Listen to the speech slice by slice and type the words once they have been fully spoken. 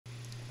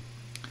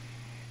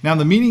Now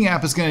the meeting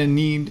app is going to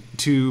need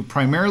to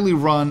primarily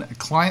run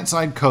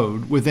client-side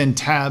code within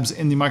tabs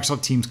in the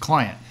Microsoft Teams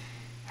client.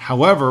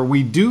 However,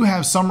 we do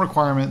have some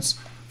requirements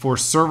for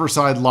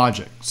server-side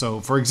logic. So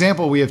for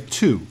example, we have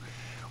two.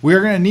 We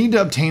are going to need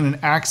to obtain an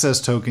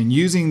access token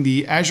using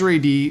the Azure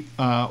AD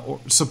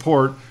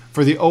support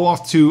for the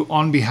OAuth 2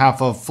 on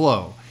behalf of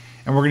Flow.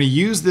 And we're going to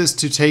use this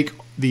to take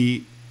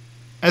the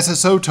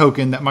SSO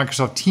token that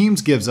Microsoft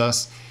Teams gives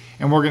us,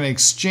 and we're going to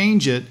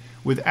exchange it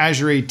with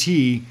Azure AT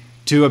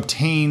to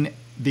obtain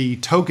the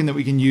token that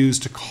we can use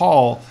to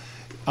call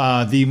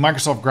the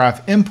Microsoft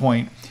Graph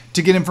endpoint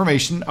to get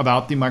information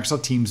about the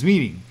Microsoft Teams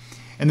meeting.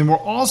 And then we're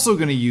also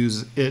going to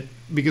use it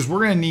because we're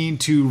going to need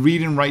to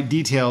read and write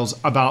details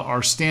about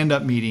our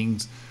stand-up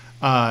meetings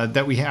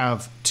that we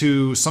have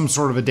to some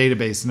sort of a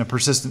database in a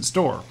persistent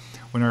store.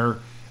 When our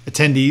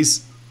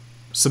attendees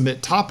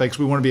submit topics,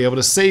 we want to be able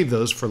to save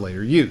those for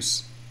later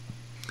use.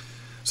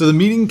 So the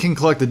meeting can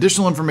collect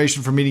additional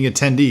information from meeting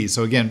attendees.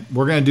 So again,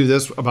 we're going to do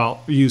this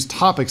use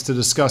topics to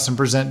discuss and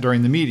present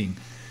during the meeting.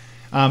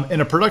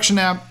 In a production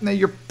app, now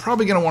you're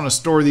probably going to want to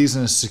store these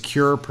in a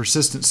secure,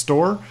 persistent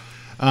store.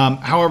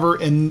 However,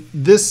 in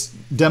this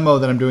demo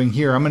that I'm doing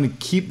here, I'm going to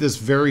keep this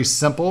very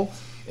simple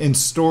and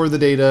store the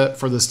data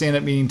for the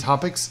stand-up meeting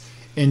topics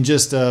in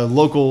just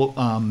local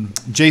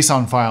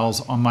JSON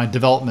files on my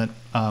development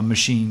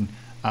machine,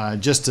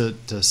 just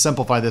to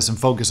simplify this and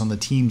focus on the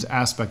Teams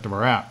aspect of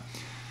our app.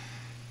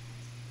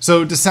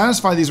 So to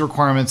satisfy these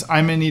requirements,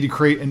 I'm going to need to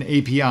create an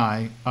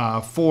API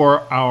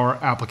for our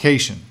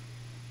application.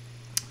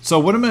 So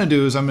what I'm going to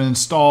do is I'm going to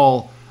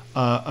install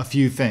a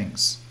few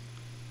things.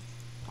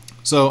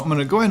 So I'm going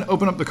to go ahead and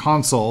open up the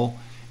console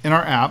in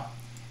our app,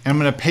 and I'm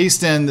going to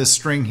paste in this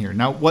string here.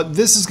 Now what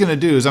this is going to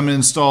do is I'm going to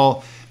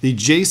install the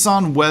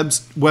JSON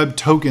Web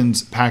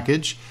Tokens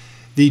package,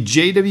 the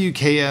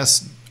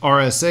JWKS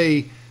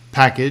RSA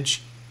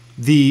package,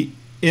 the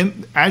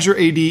Azure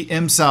AD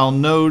MSAL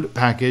node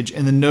package,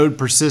 and the node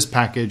persist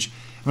package.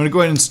 I'm going to go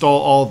ahead and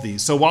install all of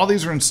these. So while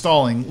these are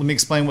installing, let me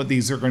explain what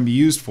these are going to be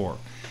used for.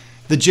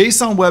 The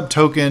JSON Web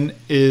Token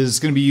is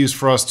going to be used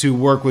for us to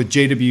work with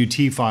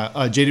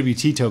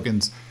JWT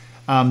tokens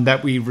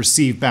that we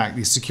receive back,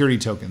 these security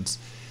tokens.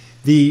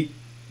 The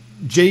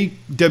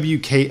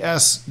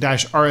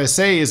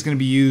JWKS-RSA is going to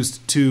be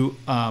used to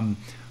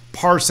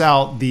parse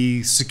out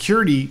the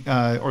security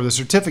or the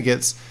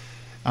certificates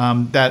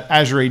that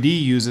Azure AD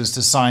uses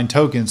to sign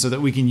tokens so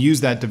that we can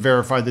use that to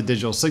verify the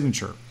digital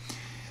signature.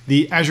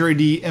 The Azure AD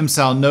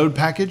MSAL node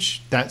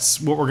package,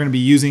 that's what we're going to be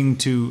using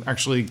to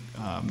actually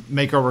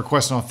make our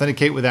request and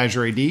authenticate with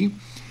Azure AD.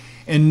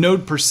 And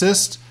node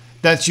persist,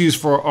 that's used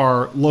for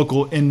our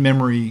local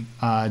in-memory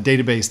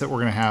database that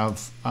we're going to have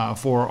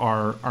for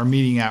our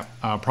meeting app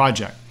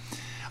project.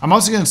 I'm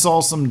also going to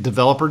install some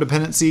developer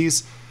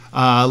dependencies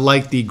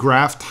like the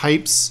graph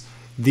types,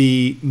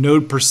 the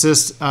node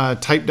persist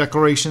type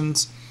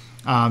declarations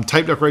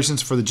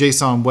for the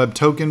JSON Web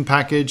Token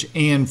package,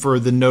 and for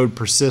the node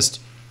persist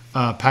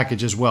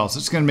package as well. So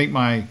it's going to make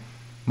my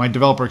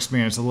developer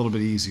experience a little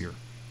bit easier.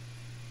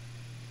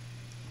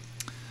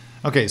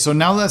 Okay, so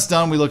now that's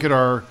done, we look at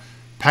our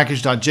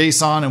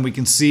package.json and we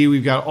can see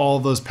we've got all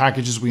of those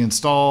packages we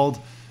installed.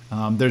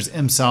 There's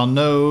MSAL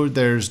node,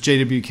 there's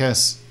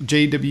JWKS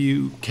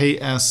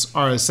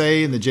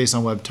RSA and the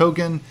JSON Web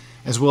Token,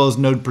 as well as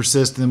node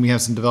persist, and then we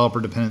have some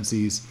developer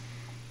dependencies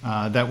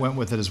that went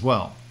with it as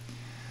well.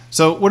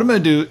 So what I'm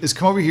going to do is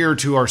come over here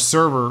to our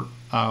server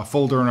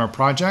folder in our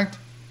project.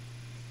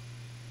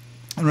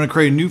 I'm going to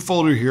create a new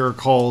folder here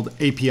called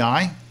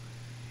API,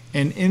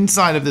 and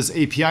inside of this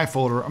API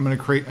folder I'm going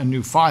to create a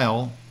new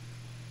file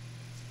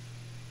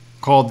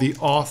called the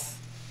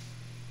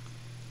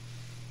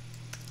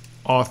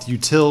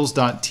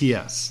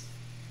authutils.ts.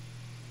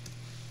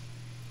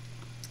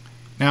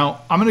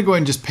 Now I'm going to go ahead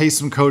and just paste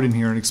some code in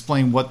here and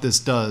explain what this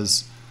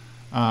does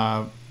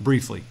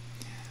briefly.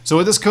 So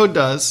what this code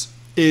does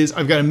is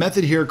I've got a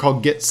method here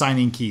called get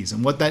signing keys,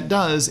 and what that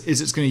does is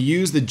it's going to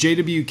use the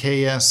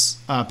JWKS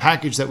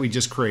package that we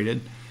just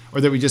created or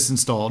that we just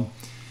installed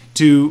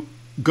to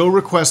go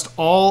request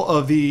all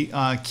of the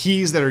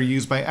keys that are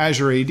used by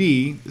Azure AD.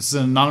 This is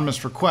an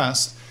anonymous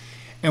request,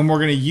 and we're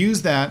going to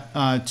use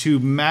that to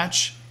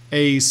match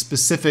a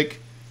specific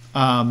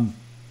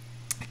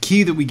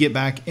key that we get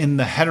back in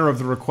the header of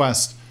the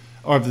request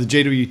or of the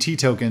JWT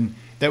token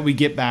that we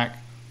get back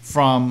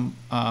from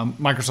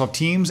Microsoft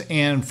Teams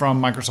and from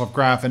Microsoft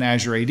Graph and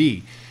Azure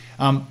AD.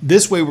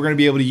 This way we're going to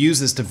be able to use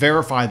this to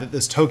verify that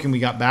this token we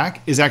got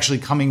back is actually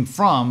coming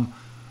from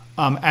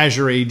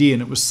Azure AD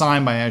and it was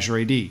signed by Azure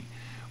AD.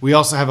 We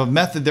also have a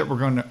method that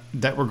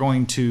we're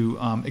going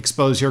to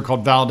expose here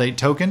called validate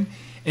token,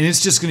 and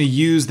it's just going to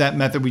use that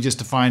method we just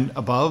defined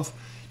above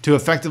to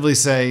effectively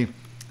say,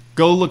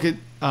 go look at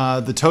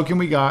the token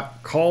we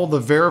got, call the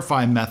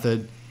verify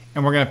method,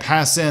 and we're going to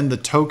pass in the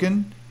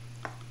token,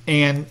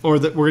 we're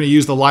going to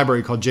use the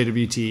library called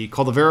JWT,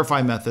 call the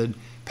verify method,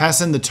 pass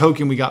in the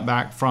token we got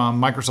back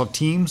from Microsoft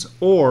Teams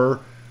or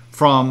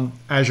from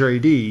Azure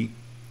AD,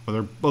 or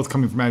they're both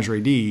coming from Azure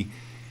AD,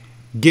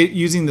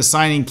 using the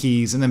signing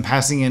keys and then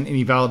passing in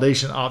any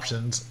validation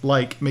options,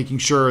 like making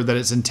sure that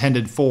it's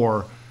intended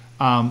for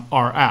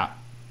our app.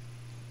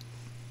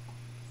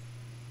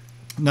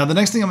 Now, the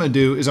next thing I'm going to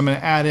do is I'm going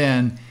to add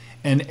in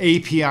an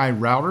API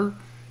router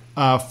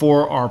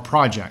for our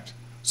project.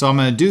 So I'm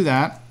going to do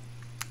that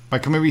by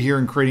coming over here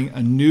and creating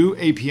a new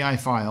API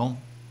file,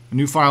 a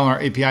new file in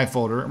our API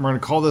folder, and we're going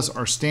to call this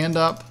our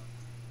standup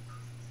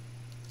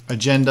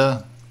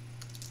agenda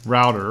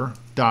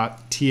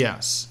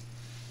router.ts.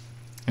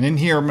 And in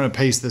here, I'm going to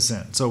paste this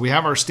in. So we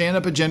have our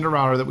standup agenda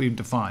router that we've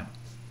defined.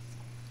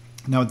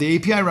 Now, with the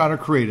API router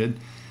created,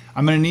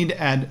 I'm going to need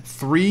to add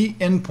 3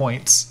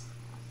 endpoints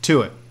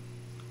to it.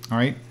 All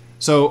right.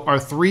 So our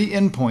 3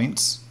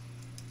 endpoints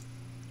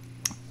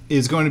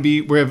is going to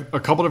be, we have a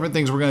couple different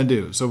things we're going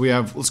to do. So we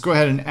have, let's go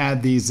ahead and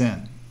add these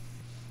in.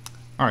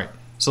 All right.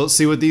 So let's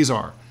see what these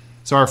are.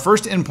 So our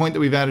first endpoint that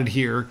we've added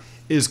here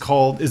is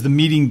the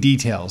meeting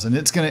details, and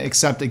it's going to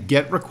accept a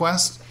GET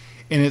request,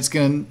 and it's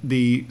going to,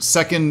 the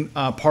second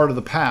part of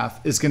the path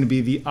is going to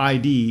be the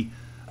ID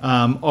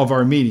of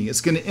our meeting.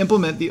 It's going to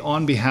implement the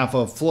on behalf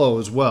of flow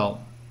as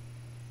well.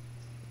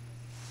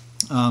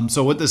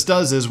 So what this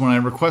does is when I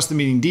request the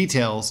meeting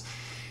details,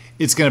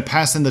 it's going to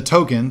pass in the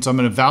token. So I'm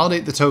going to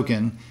validate the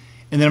token,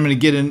 and then I'm going to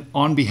get an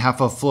on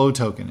behalf of flow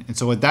token. And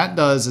so what that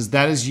does is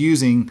that is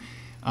using,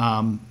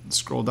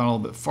 scroll down a little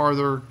bit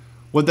farther.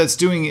 What that's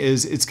doing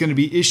is it's going to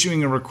be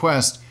issuing a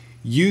request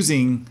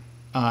using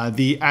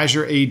the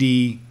Azure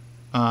AD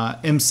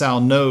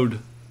MSAL node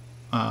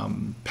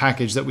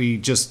package that we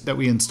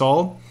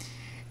installed,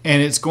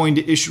 and it's going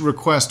to issue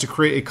requests to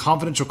create a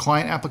confidential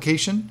client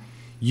application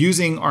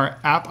using our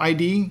app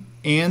ID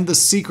and the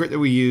secret that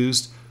we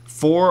used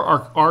for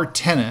our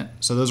tenant.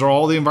 So those are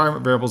all the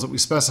environment variables that we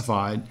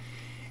specified.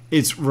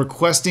 It's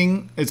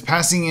passing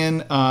in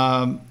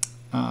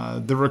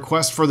the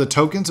request for the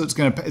token. So it's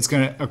going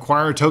to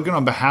acquire a token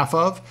on behalf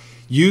of,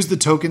 use the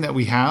token that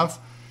we have.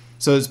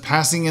 So it's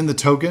passing in the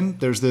token.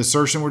 There's the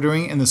assertion we're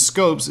doing, and the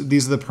scopes.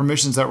 These are the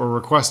permissions that we're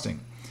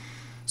requesting.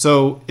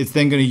 So it's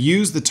then going to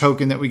use the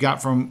token that we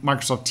got from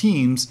Microsoft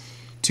Teams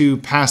to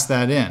pass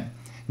that in.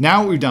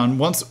 Now what we've done,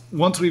 once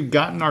we've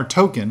gotten our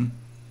token,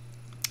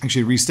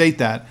 actually restate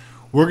that,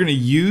 we're going to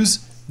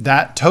use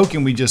that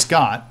token we just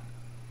got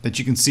that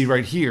you can see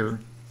right here,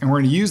 and we're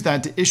going to use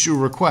that to issue a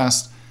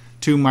request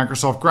to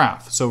Microsoft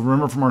Graph. So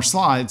remember from our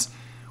slides,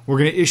 we're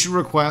going to issue a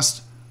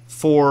request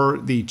for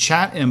the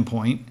chat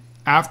endpoint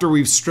after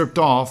we've stripped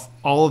off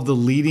all of the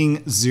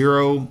leading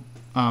 0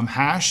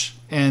 hash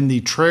and the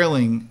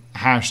trailing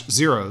hash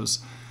zeros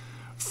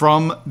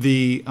from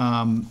the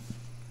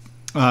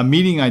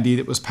meeting ID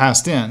that was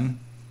passed in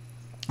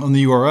on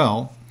the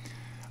URL.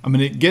 I'm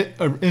going to get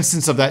an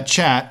instance of that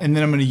chat, and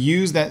then I'm going to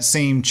use that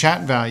same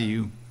chat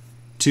value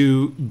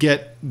to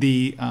get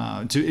the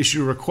to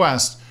issue a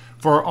request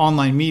for our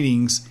online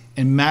meetings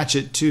and match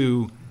it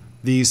to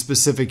the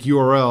specific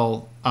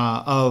URL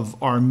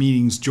of our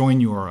meetings join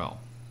URL.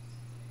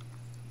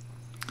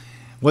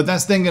 What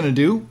that's then going to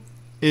do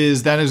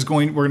is we're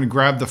going to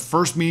grab the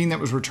first meeting that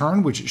was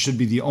returned, which it should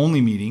be the only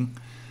meeting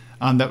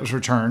that was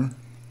returned,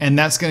 and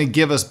that's going to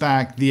give us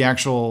back the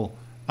actual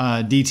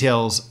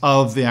details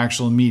of the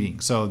actual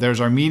meeting. So there's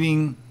our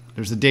meeting,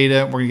 there's the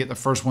data, we're going to get the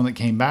first one that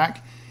came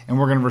back, and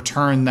we're going to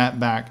return that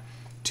back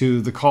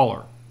to the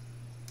caller.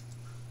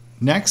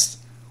 Next,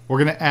 we're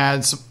going to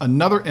add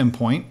another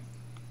endpoint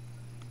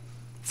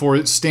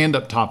for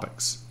stand-up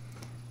topics.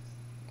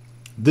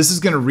 This is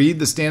going to read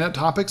the stand-up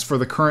topics for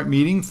the current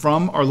meeting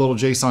from our little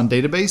JSON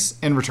database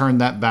and return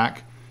that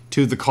back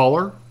to the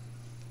caller.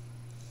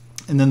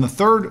 And then the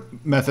third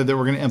method that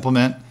we're going to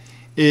implement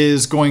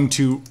is going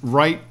to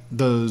write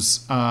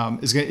those,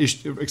 is going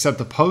to accept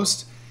the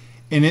post,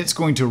 and it's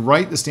going to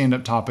write the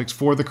stand-up topics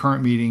for the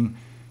current meeting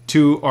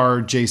to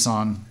our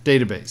JSON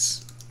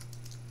database.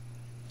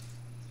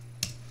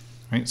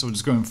 All right, so we'll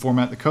just go and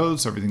format the code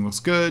so everything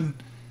looks good,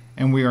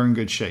 and we are in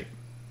good shape.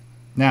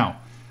 Now,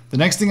 the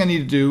next thing I need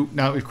to do,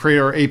 now that we've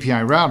created our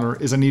API router,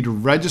 is I need to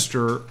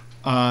register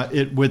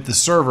it with the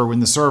server when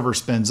the server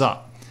spins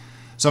up.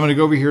 So I'm going to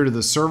go over here to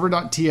the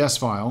server.ts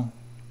file,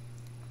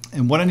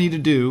 and what I need to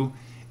do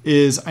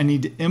is I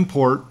need to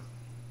import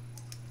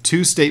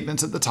 2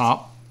 statements at the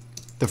top.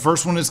 The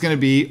first one is going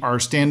to be our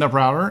stand-up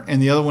router,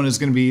 and the other one is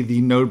going to be the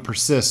node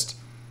persist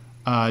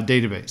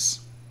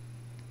database.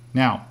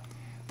 Now,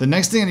 the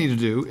next thing I need to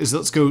do is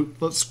let's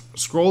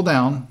scroll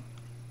down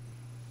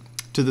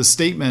to the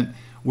statement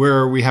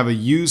where we have a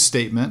use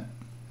statement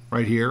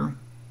right here.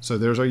 So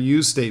there's our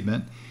use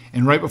statement.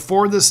 And right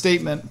before this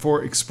statement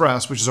for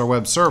Express, which is our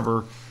web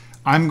server,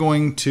 I'm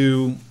going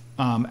to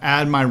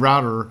add my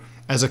router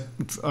as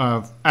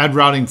add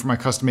routing for my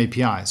custom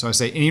API. So I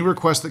say any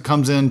request that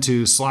comes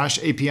into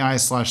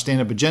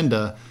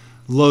 /API/standupagenda,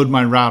 load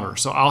my router.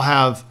 So I'll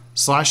have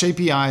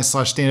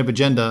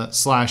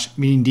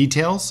 /API/standupagenda/meeting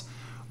details,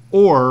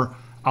 or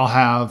I'll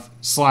have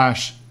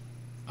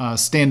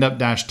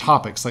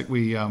 /standup-topics like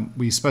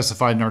we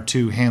specified in our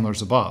 2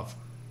 handlers above.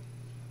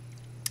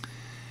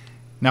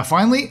 Now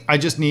finally, I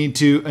just need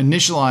to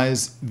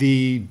initialize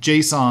the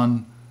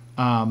JSON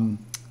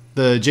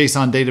the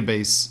JSON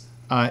database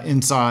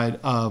inside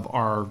of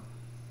our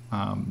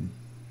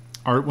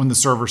when the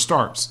server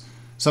starts.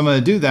 So I'm going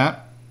to do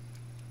that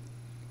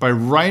by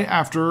right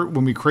after,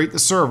 when we create the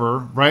server,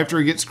 right after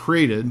it gets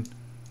created,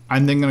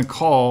 I'm then going to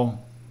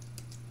call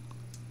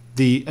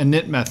the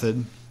init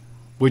method,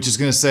 which is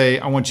going to say,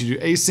 I want you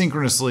to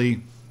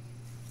asynchronously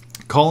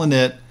call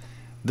init.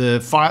 The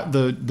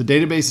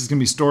database is going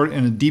to be stored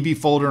in a DB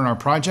folder in our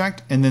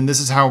project, and then this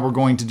is how we're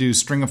going to do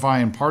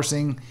stringify and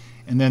parsing,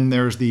 and then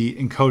there's the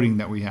encoding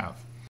that we have.